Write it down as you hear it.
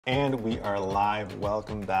And we are live.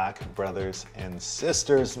 Welcome back, brothers and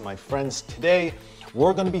sisters, my friends. Today,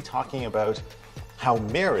 we're going to be talking about how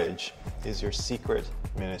marriage is your secret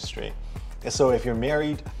ministry. So if you're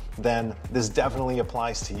married, then this definitely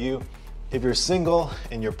applies to you. If you're single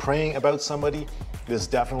and you're praying about somebody, this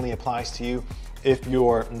definitely applies to you. If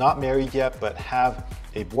you're not married yet, but have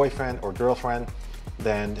a boyfriend or girlfriend,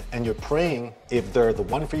 and you're praying if they're the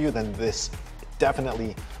one for you, then this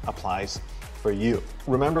definitely applies for you.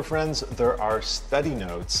 Remember, friends, there are study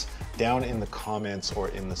notes down in the comments or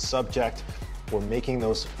in the subject. We're making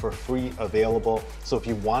those for free available. So if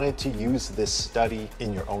you wanted to use this study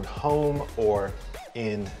in your own home or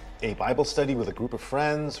in a Bible study with a group of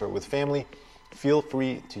friends or with family, feel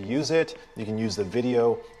free to use it. You can use the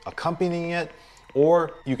video accompanying it,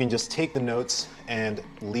 or you can just take the notes and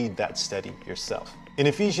lead that study yourself. In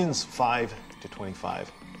Ephesians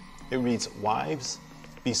 5-25, it reads, "Wives,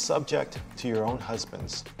 be subject to your own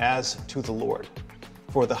husbands, as to the Lord.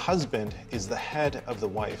 For the husband is the head of the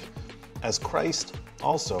wife, as Christ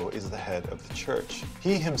also is the head of the church,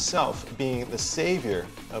 he himself being the Savior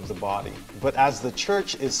of the body. But as the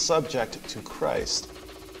church is subject to Christ,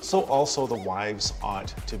 so also the wives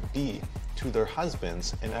ought to be to their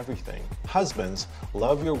husbands in everything. Husbands,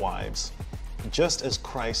 love your wives, just as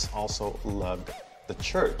Christ also loved the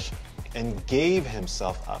church and gave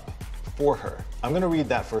himself up for her." I'm going to read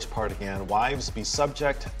that first part again. "Wives, be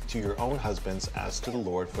subject to your own husbands as to the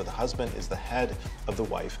Lord, for the husband is the head of the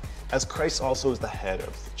wife, as Christ also is the head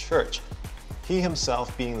of the church, he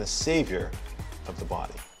himself being the Savior of the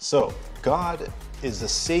body." So God is the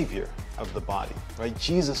Savior of the body, right?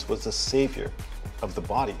 Jesus was the Savior of the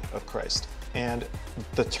body of Christ. And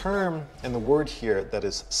the term and the word here that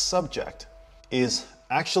is subject is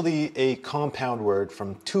actually a compound word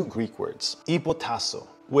from two Greek words, hypotassō,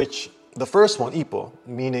 which the first one, hypo,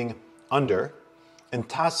 meaning under, and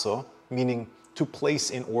tasso, meaning to place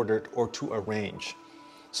in order or to arrange.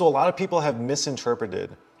 So a lot of people have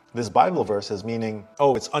misinterpreted this Bible verse as meaning,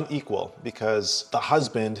 oh, it's unequal because the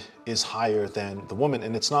husband is higher than the woman,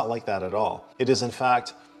 and it's not like that at all. It is, in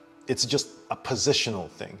fact, it's just a positional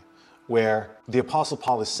thing where the Apostle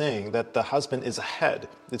Paul is saying that the husband is ahead.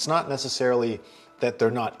 It's not necessarily that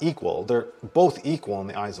they're not equal. They're both equal in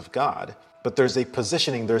the eyes of God, but there's a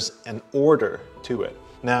positioning, there's an order to it.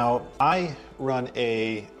 Now, I run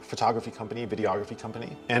a photography company, videography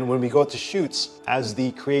company, and when we go to shoots, as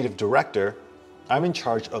the creative director, I'm in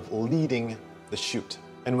charge of leading the shoot.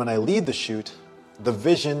 And when I lead the shoot, the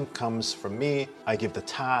vision comes from me, I give the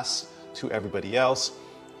task to everybody else,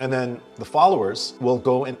 and then the followers will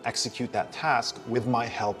go and execute that task with my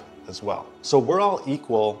help as well. So we're all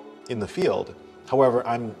equal in the field. However,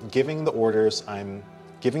 I'm giving the orders, I'm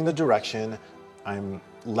giving the direction, I'm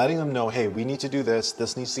letting them know, hey, we need to do this,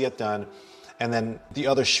 this needs to get done. And then the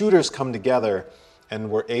other shooters come together and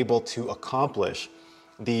we're able to accomplish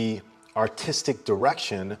the artistic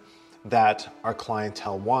direction that our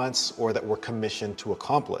clientele wants or that we're commissioned to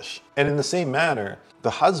accomplish. And in the same manner,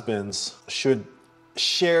 the husbands should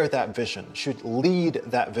share that vision, should lead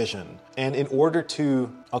that vision. And in order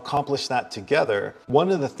to accomplish that together,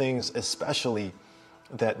 one of the things especially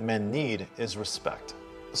that men need is respect.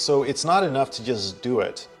 So it's not enough to just do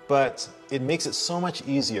it, but it makes it so much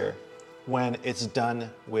easier when it's done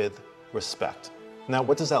with respect. Now,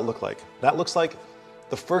 what does that look like? That looks like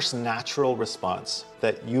the first natural response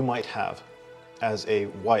that you might have as a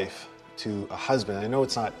wife to a husband. I know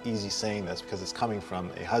it's not easy saying this because it's coming from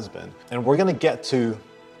a husband, and we're gonna get to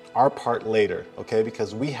our part later, okay?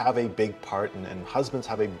 Because we have a big part and husbands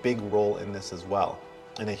have a big role in this as well,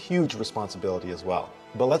 and a huge responsibility as well.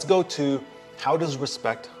 But let's go to, how does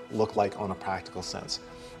respect look like on a practical sense?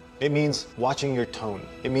 It means watching your tone.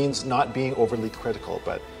 It means not being overly critical,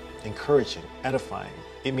 but encouraging, edifying.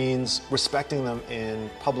 It means respecting them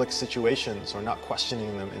in public situations or not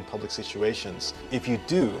questioning them in public situations. If you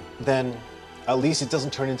do, then at least it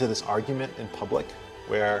doesn't turn into this argument in public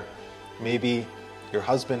where maybe your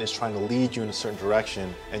husband is trying to lead you in a certain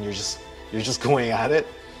direction and you're just going at it,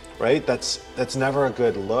 right? That's never a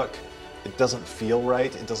good look. It doesn't feel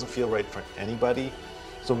right. It doesn't feel right for anybody.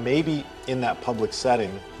 So maybe in that public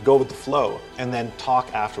setting, go with the flow and then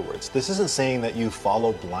talk afterwards. This isn't saying that you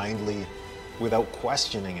follow blindly without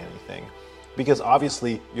questioning anything, because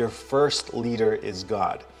obviously your first leader is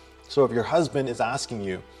God. So if your husband is asking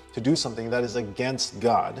you to do something that is against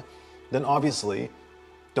God, then obviously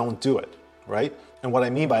don't do it, right? And what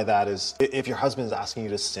I mean by that is if your husband is asking you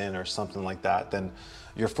to sin or something like that, then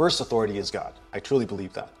your first authority is God. I truly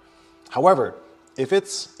believe that. However, if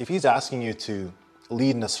he's asking you to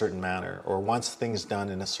lead in a certain manner or wants things done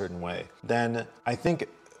in a certain way, then I think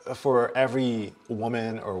for every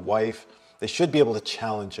woman or wife, they should be able to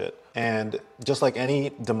challenge it. And just like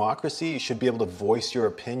any democracy, you should be able to voice your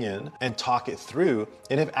opinion and talk it through.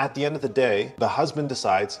 And if at the end of the day, the husband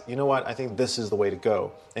decides, you know what, I think this is the way to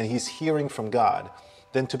go, and he's hearing from God,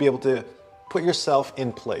 then to be able to put yourself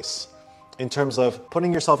in place in terms of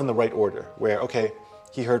putting yourself in the right order where, okay,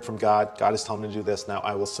 he heard from God, God is telling me to do this, now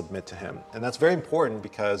I will submit to him. And that's very important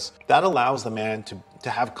because that allows the man to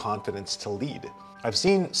have confidence to lead. I've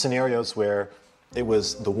seen scenarios where it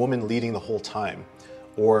was the woman leading the whole time,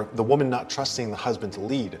 or the woman not trusting the husband to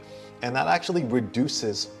lead. And that actually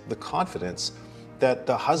reduces the confidence that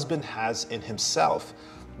the husband has in himself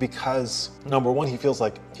because, number one, he feels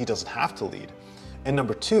like he doesn't have to lead. And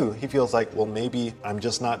number two, he feels like, well, maybe I'm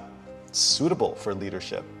just not suitable for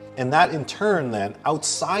leadership. And that in turn then,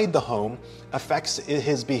 outside the home, affects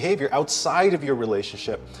his behavior outside of your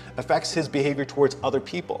relationship, affects his behavior towards other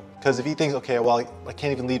people. Because if he thinks, okay, well, I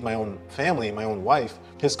can't even lead my own family, my own wife,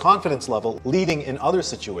 his confidence level leading in other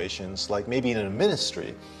situations, like maybe in a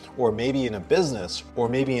ministry, or maybe in a business, or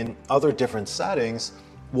maybe in other different settings,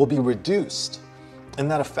 will be reduced.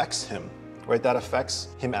 And that affects him, right? That affects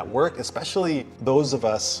him at work, especially those of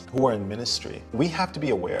us who are in ministry. We have to be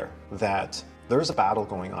aware that there's a battle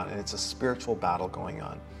going on, and it's a spiritual battle going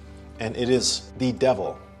on. And it is the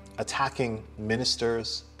devil attacking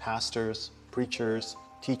ministers, pastors, preachers,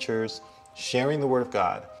 teachers, sharing the word of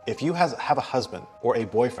God. If you have a husband or a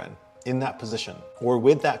boyfriend in that position or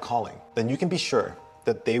with that calling, then you can be sure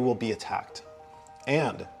that they will be attacked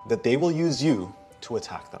and that they will use you to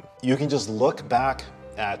attack them. You can just look back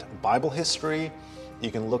at Bible history.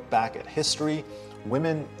 You can look back at history.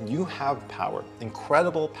 Women, you have power,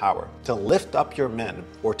 incredible power, to lift up your men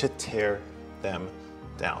or to tear them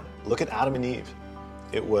down. Look at Adam and Eve.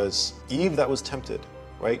 It was Eve that was tempted,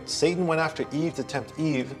 right? Satan went after Eve to tempt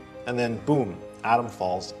Eve, and then boom, Adam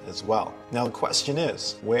falls as well. Now the question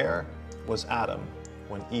is, where was Adam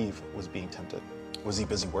when Eve was being tempted? Was he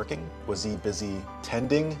busy working? Was he busy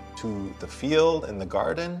tending to the field and the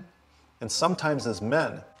garden? And sometimes as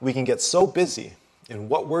men, we can get so busy in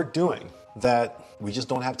what we're doing that we just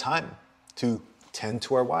don't have time to tend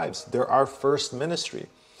to our wives. They're our first ministry.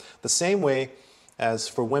 The same way as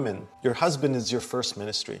for women, your husband is your first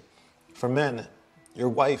ministry. For men, your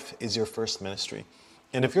wife is your first ministry.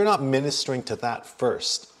 And if you're not ministering to that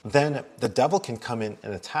first, then the devil can come in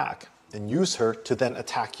and attack and use her to then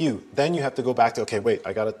attack you. Then you have to go back to, okay, wait,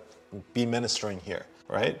 I gotta be ministering here,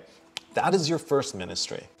 right? That is your first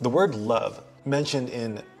ministry. The word love mentioned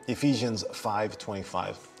in Ephesians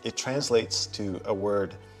 5:25, it translates to a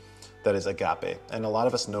word that is agape. And a lot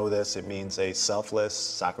of us know this. It means a selfless,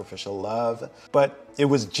 sacrificial love. But it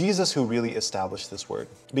was Jesus who really established this word,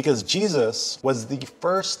 because Jesus was the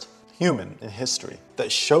first human in history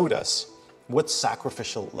that showed us what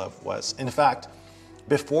sacrificial love was. In fact,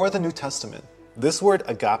 before the New Testament, this word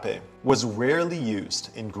agape was rarely used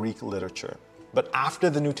in Greek literature. But after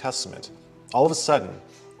the New Testament, all of a sudden,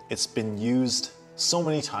 it's been used so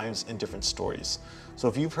many times in different stories. So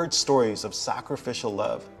if you've heard stories of sacrificial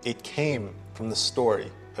love, it came from the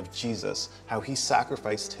story of Jesus, how he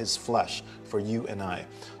sacrificed his flesh for you and I,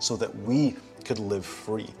 so that we could live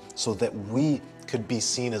free, so that we could be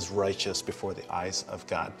seen as righteous before the eyes of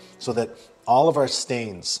God, so that all of our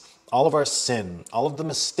stains, all of our sin, all of the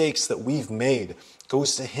mistakes that we've made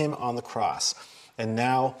goes to him on the cross. And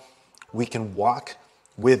now we can walk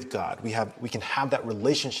with God. We can have that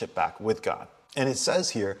relationship back with God. And it says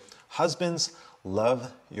here, husbands,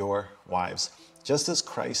 love your wives, just as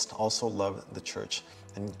Christ also loved the church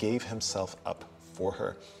and gave himself up for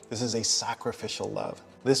her. This is a sacrificial love.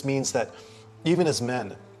 This means that even as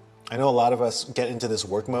men, I know a lot of us get into this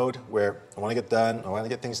work mode where I want to get done, I want to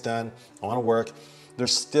get things done, I want to work.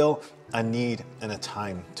 There's still a need and a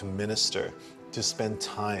time to minister, to spend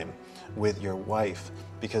time with your wife.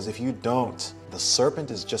 Because if you don't, the serpent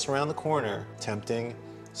is just around the corner, tempting,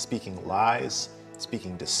 speaking lies,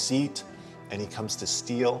 speaking deceit, and he comes to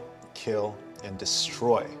steal, kill, and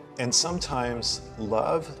destroy. And sometimes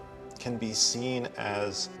love can be seen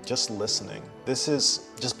as just listening. This is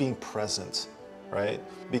just being present, right?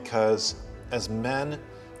 Because as men,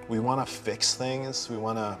 we want to fix things. We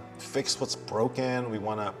want to fix what's broken. We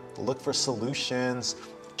want to look for solutions,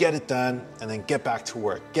 get it done, and then get back to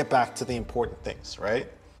work, get back to the important things, right?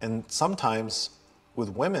 And sometimes with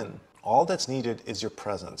women, all that's needed is your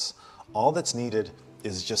presence. All that's needed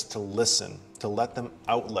is just to listen, to let them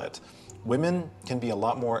outlet. Women can be a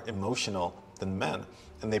lot more emotional than men,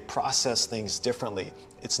 and they process things differently.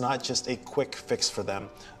 It's not just a quick fix for them.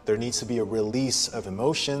 There needs to be a release of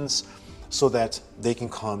emotions so that they can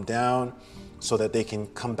calm down, so that they can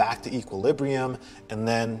come back to equilibrium, and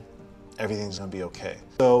then everything's gonna be okay.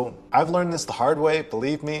 So I've learned this the hard way,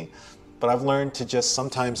 believe me, but I've learned to just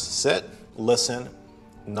sometimes sit, listen,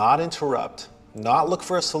 not interrupt, not look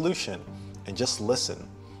for a solution, and just listen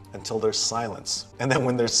until there's silence. And then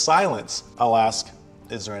when there's silence, I'll ask,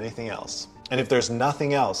 is there anything else? And if there's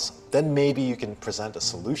nothing else, then maybe you can present a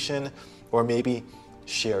solution or maybe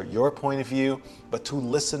share your point of view. But to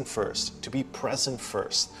listen first, to be present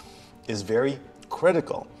first, is very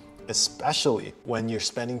critical, especially when you're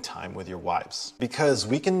spending time with your wives. Because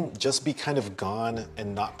we can just be kind of gone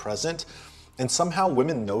and not present, and somehow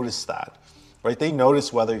women notice that, right? They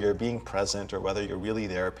notice whether you're being present or whether you're really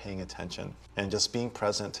there paying attention. And just being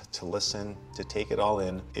present to listen, to take it all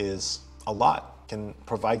in is a lot, can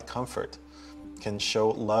provide comfort, can show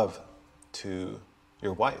love to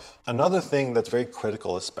your wife. Another thing that's very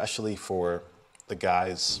critical, especially for the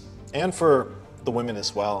guys and for the women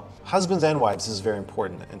as well, husbands and wives, is very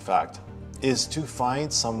important, in fact, is to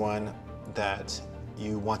find someone that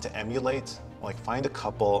you want to emulate, like find a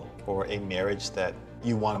couple or a marriage that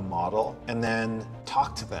you want to model, and then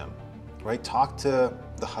talk to them, right? Talk to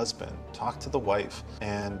the husband, talk to the wife,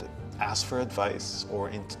 and ask for advice, or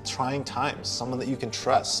in trying times, someone that you can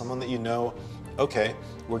trust, someone that you know, okay,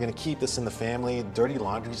 we're gonna keep this in the family, dirty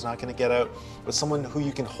laundry's not gonna get out, but someone who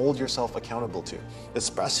you can hold yourself accountable to,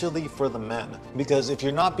 especially for the men. Because if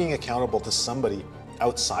you're not being accountable to somebody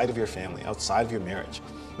outside of your family, outside of your marriage,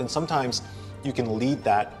 then sometimes you can lead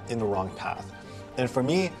that in the wrong path. And for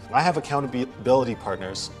me, I have accountability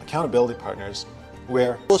partners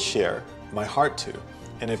where I'll share my heart to.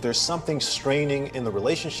 And if there's something straining in the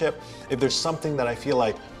relationship, if there's something that I feel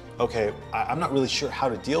like, okay, I'm not really sure how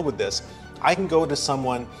to deal with this, I can go to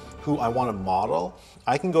someone who I want to model.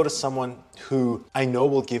 I can go to someone who I know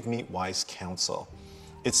will give me wise counsel.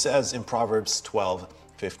 It says in Proverbs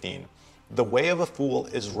 12:15, the way of a fool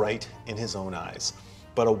is right in his own eyes,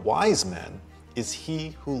 but a wise man is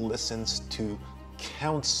he who listens to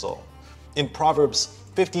counsel. In Proverbs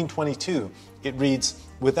 15:22, it reads,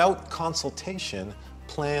 without consultation,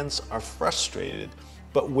 plans are frustrated,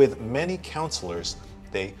 but with many counselors,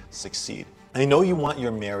 they succeed. I know you want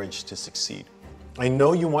your marriage to succeed. I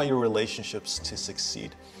know you want your relationships to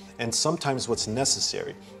succeed. And sometimes what's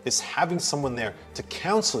necessary is having someone there to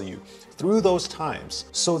counsel you through those times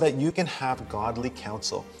so that you can have godly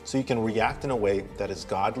counsel, so you can react in a way that is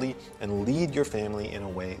godly and lead your family in a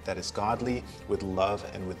way that is godly with love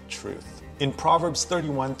and with truth. In Proverbs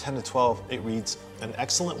 31:10-12, it reads, an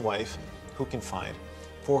excellent wife who can find?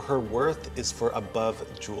 For her worth is for above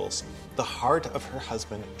jewels. The heart of her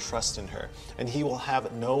husband trusts in her, and he will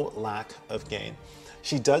have no lack of gain.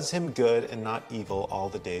 She does him good and not evil all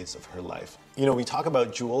the days of her life. You know, we talk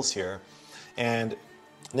about jewels here, and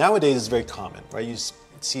nowadays it's very common, right? You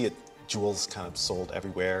see it, jewels kind of sold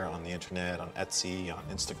everywhere on the internet, on Etsy, on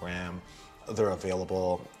Instagram. They're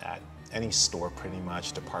available at any store pretty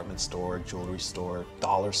much, department store, jewelry store,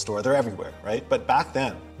 dollar store, they're everywhere, right? But back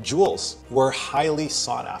then, jewels were highly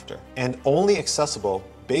sought after and only accessible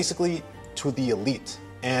basically to the elite.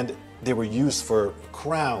 And they were used for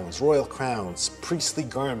crowns, royal crowns, priestly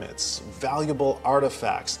garments, valuable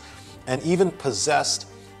artifacts, and even possessed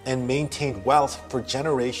and maintained wealth for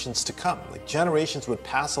generations to come. Like generations would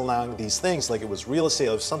pass along these things like it was real estate,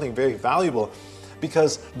 it was something very valuable,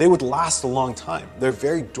 because they would last a long time. They're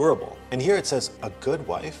very durable. And here it says a good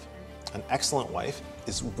wife, an excellent wife,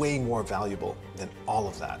 is way more valuable than all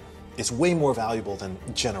of that. It's way more valuable than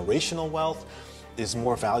generational wealth, is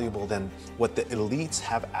more valuable than what the elites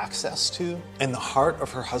have access to. And the heart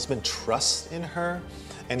of her husband trusts in her,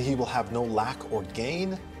 and he will have no lack or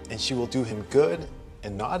gain, and she will do him good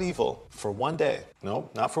and not evil for one day. No,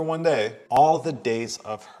 not for one day. All the days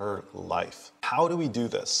of her life. How do we do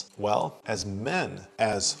this? Well, as men,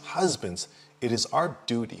 as husbands, it is our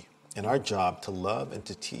duty and our job to love and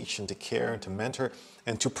to teach and to care and to mentor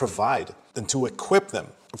and to provide and to equip them.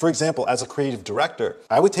 For example, as a creative director,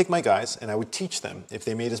 I would take my guys and I would teach them. If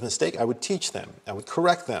they made a mistake, I would teach them. I would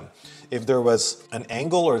correct them. If there was an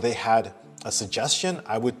angle or they had a suggestion,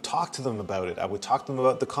 I would talk to them about it. I would talk to them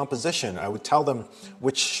about the composition. I would tell them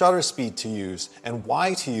which shutter speed to use and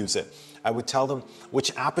why to use it. I would tell them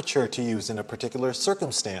which aperture to use in a particular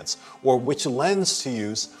circumstance, or which lens to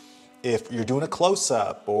use if you're doing a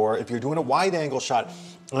close-up or if you're doing a wide angle shot.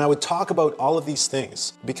 And I would talk about all of these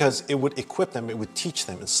things because it would equip them, it would teach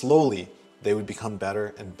them, and slowly they would become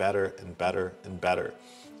better and better and better and better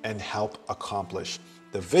and help accomplish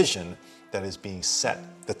the vision that is being set,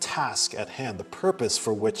 the task at hand, the purpose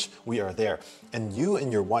for which we are there. And you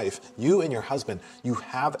and your wife, you and your husband, you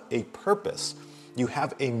have a purpose. You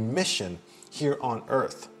have a mission here on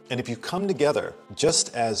earth. And if you come together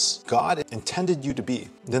just as God intended you to be,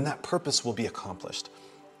 then that purpose will be accomplished.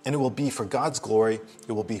 And it will be for God's glory,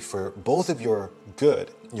 it will be for both of your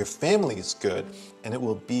good, your family's good, and it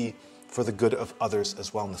will be for the good of others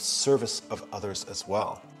as well, and the service of others as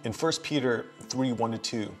well. In 1 Peter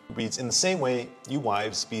 3:1-2 reads, "In the same way, you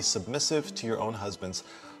wives, be submissive to your own husbands,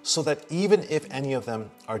 so that even if any of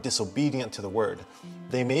them are disobedient to the word,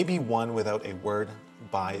 they may be won without a word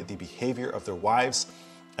by the behavior of their wives,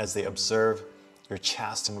 as they observe your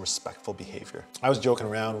chaste and respectful behavior." I was joking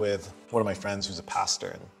around with one of my friends who's a pastor,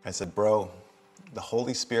 and I said, "Bro, the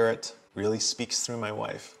Holy Spirit really speaks through my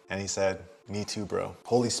wife." And he said, "Me too, bro.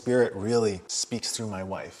 Holy Spirit really speaks through my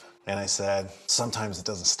wife." And I said, "Sometimes it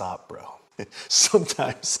doesn't stop, bro."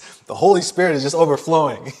 Sometimes the Holy Spirit is just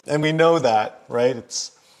overflowing. And we know that, right?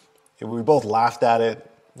 We both laughed at it,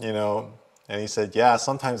 and he said, "Yeah,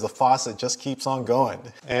 sometimes the faucet just keeps on going."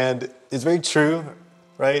 And it's very true,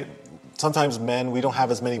 right? Sometimes men, we don't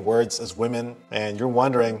have as many words as women, and you're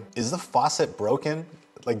wondering, is the faucet broken?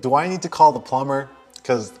 Like, do I need to call the plumber?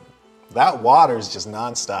 Because that water is just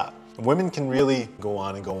nonstop. Women can really go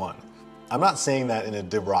on and go on. I'm not saying that in a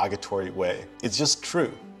derogatory way. It's just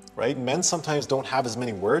true, right? Men sometimes don't have as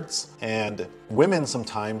many words, and women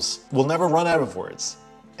sometimes will never run out of words.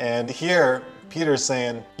 And here, Peter's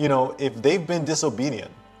saying, if they've been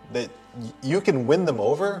disobedient, that you can win them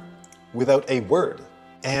over without a word.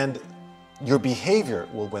 And your behavior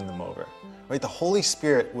will win them over, right? The Holy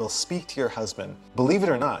Spirit will speak to your husband, believe it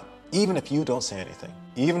or not, even if you don't say anything,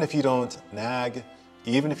 even if you don't nag,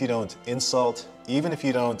 even if you don't insult, even if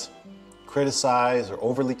you don't criticize or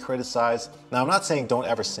overly criticize. Now, I'm not saying don't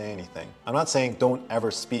ever say anything. I'm not saying don't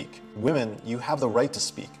ever speak. Women, you have the right to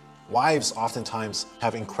speak. Wives oftentimes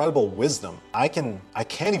have incredible wisdom. I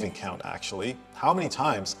can't even count, actually, how many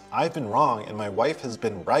times I've been wrong and my wife has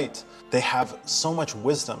been right. They have so much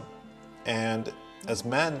wisdom. And as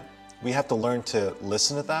men, we have to learn to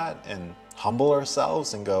listen to that and humble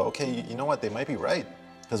ourselves and go, okay, you know what, they might be right.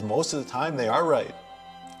 Because most of the time they are right.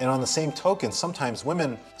 And on the same token, sometimes we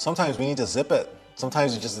need to zip it.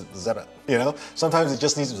 Sometimes you just zip it, Sometimes it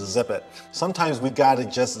just needs to zip it. Sometimes we gotta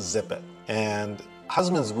just zip it. And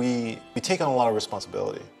husbands, we take on a lot of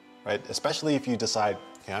responsibility, right? Especially if you decide,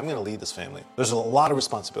 okay, I'm gonna lead this family. There's a lot of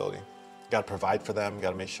responsibility. Got to provide for them,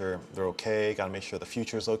 got to make sure they're okay, got to make sure the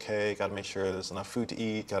future is okay, got to make sure there's enough food to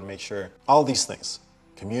eat, got to make sure all these things.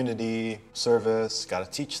 Community, service, got to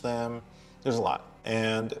teach them. There's a lot.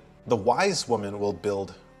 And the wise woman will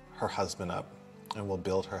build her husband up and will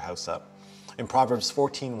build her house up. In Proverbs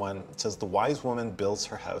 14:1, it says, "The wise woman builds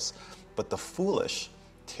her house, but the foolish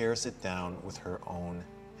tears it down with her own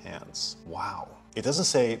hands." Wow. It doesn't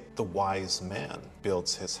say the wise man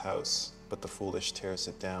builds his house, but the foolish tears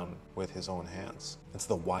it down with his own hands. It's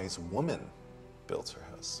the wise woman builds her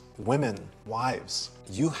house. Women, wives,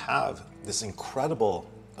 you have this incredible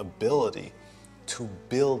ability to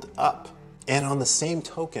build up. And on the same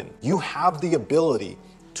token, you have the ability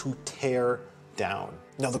to tear down.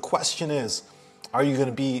 Now the question is, are you going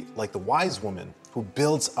to be like the wise woman who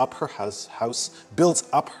builds up her house, builds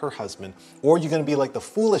up her husband, or are you going to be like the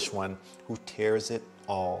foolish one who tears it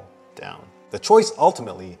all down? The choice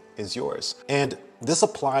ultimately is yours. And this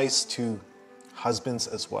applies to husbands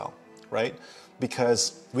as well, right?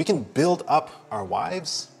 Because we can build up our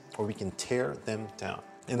wives or we can tear them down.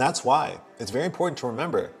 And that's why it's very important to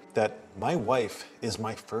remember that my wife is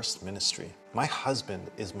my first ministry. My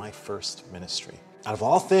husband is my first ministry. Out of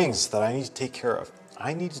all things that I need to take care of,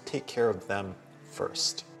 I need to take care of them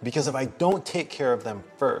first. Because if I don't take care of them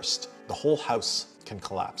first, the whole house can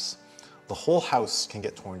collapse. The whole house can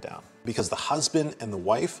get torn down. Because the husband and the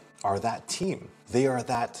wife are that team. They are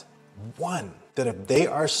that one. That if they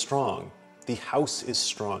are strong, the house is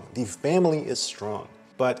strong. The family is strong.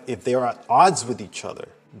 But if they are at odds with each other,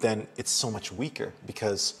 then it's so much weaker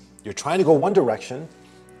because you're trying to go one direction,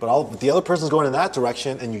 but the other person's going in that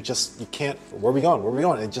direction and you can't, where are we going? Where are we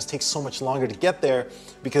going? And it just takes so much longer to get there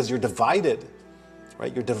because you're divided,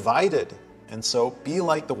 right? You're divided. And so be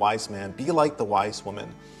like the wise man, be like the wise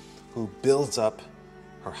woman who builds up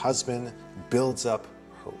her husband, builds up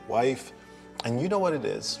her wife. And you know what it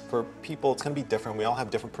is. For people, it's going to be different. We all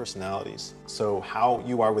have different personalities. So how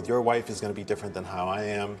you are with your wife is going to be different than how I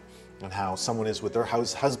am. And how someone is with their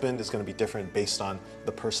husband is going to be different based on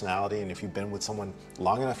the personality. And if you've been with someone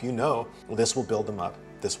long enough, you know this will build them up.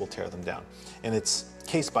 This will tear them down. And it's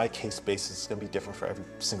case by case basis. It's going to be different for every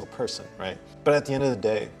single person, right? But at the end of the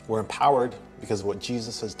day, we're empowered because of what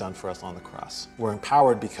Jesus has done for us on the cross. We're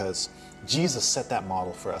empowered because Jesus set that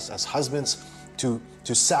model for us as husbands to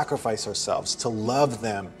sacrifice ourselves, to love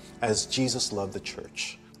them as Jesus loved the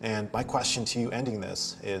church. And my question to you ending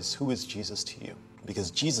this is, who is Jesus to you?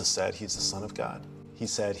 Because Jesus said he's the Son of God. He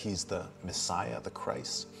said he's the Messiah, the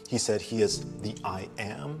Christ. He said he is the I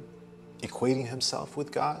am, equating himself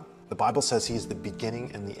with God. The Bible says he is the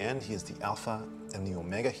beginning and the end. He is the Alpha and the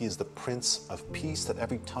Omega. He is the Prince of Peace, that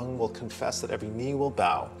every tongue will confess, that every knee will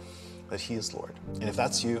bow, that he is Lord. And if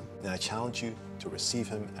that's you, then I challenge you to receive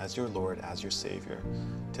him as your Lord, as your Savior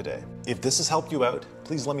today. If this has helped you out,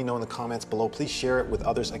 please let me know in the comments below. Please share it with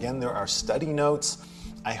others. Again, there are study notes.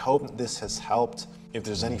 I hope this has helped. If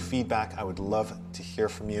there's any feedback, I would love to hear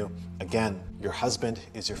from you. Again, your husband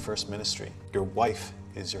is your first ministry. Your wife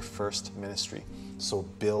is your first ministry. So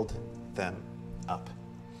build them up.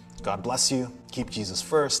 God bless you. Keep Jesus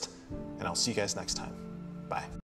first, and I'll see you guys next time. Bye.